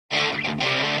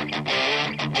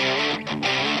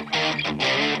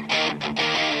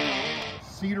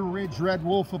Cedar Ridge Red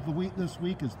Wolf of the week this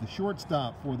week is the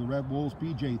shortstop for the Red Wolves.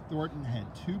 B.J. Thornton had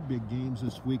two big games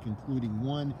this week, including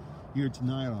one here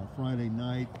tonight on Friday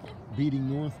night, beating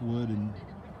Northwood. And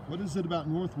what is it about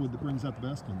Northwood that brings out the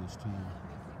best in this team?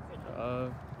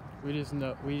 We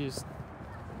just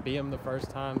beat them the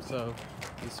first time, so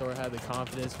we sort of had the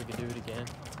confidence we could do it again.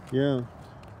 Yeah.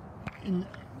 And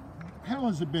how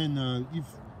has it been? You've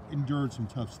endured some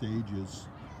tough stages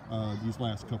these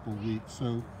last couple of weeks.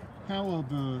 So how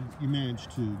have you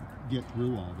managed to get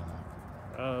through all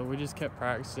that? We just kept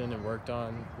practicing and worked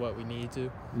on what we needed to.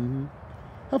 Mm-hmm.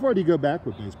 How far do you go back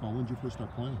with baseball? When did you first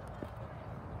start playing?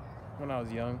 When I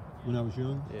was young. When I was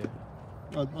young? Yeah.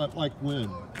 Like when?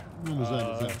 When was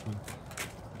that exactly?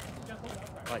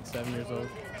 Like 7 years old.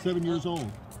 7 years old.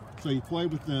 So you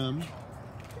played with them.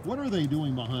 What are they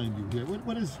doing behind you here?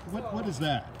 What is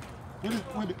that?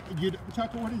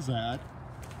 Tucker, what is that?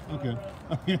 Okay.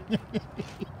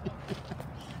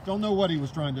 Don't know what he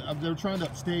was trying to. They're trying to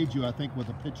upstage you, I think, with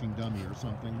a pitching dummy or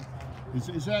something.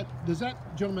 Is that? Does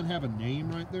that gentleman have a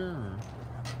name right there? Or?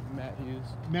 Matthews.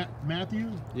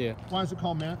 Matthew? Yeah. Why is it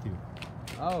called Matthew?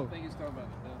 Oh. I think he's talking about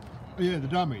the dummy. Yeah, the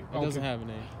dummy. It doesn't have a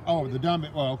name. Oh, the dummy.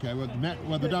 Well, okay.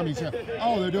 Well, the dummy's here.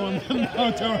 Oh, they're doing the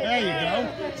moto. There you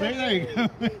go. See, there you go.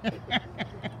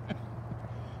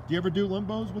 Do you ever do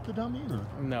limbos with the dummy? Or?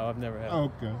 No, I've never had.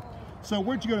 Okay. So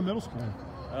where'd you go to middle school?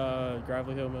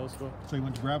 Gravelly Hill Middle School. So you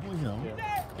went to Gravelly Hill,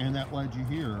 yeah. And that led you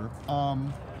here.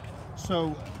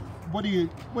 So what do you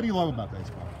love about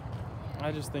baseball?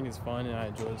 I just think it's fun and I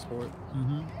enjoy the sport.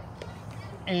 Mm-hmm.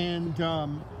 And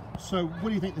so what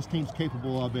do you think this team's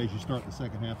capable of as you start the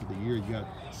second half of the year? You got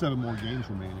 7 more games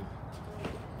remaining.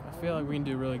 I feel like we can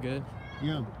do really good.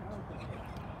 Yeah.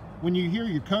 When you hear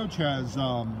your coach has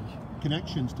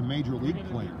connections to major league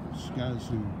players, guys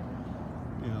who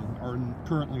are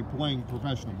currently playing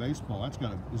professional baseball,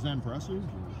 is that impressive?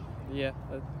 Yeah,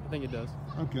 I think it does.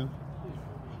 Okay.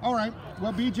 All right.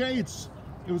 Well, BJ,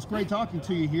 it was great talking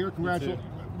to you here. Congratulations.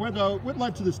 What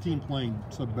led to this team playing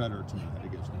so better tonight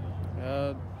against them?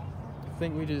 I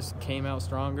think we just came out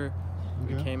stronger.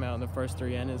 Okay. We came out in the first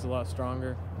 3 innings a lot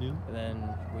stronger. Yeah. And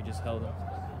then we just held them.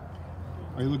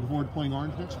 Are you looking forward to playing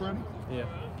Orange next Friday? Yeah.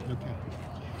 Okay.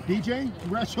 DJ,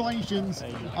 congratulations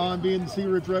on being the Cedar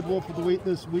Ridge Red Wolf of the week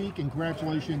this week, and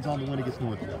congratulations on the win against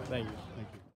Northwood. Thank you.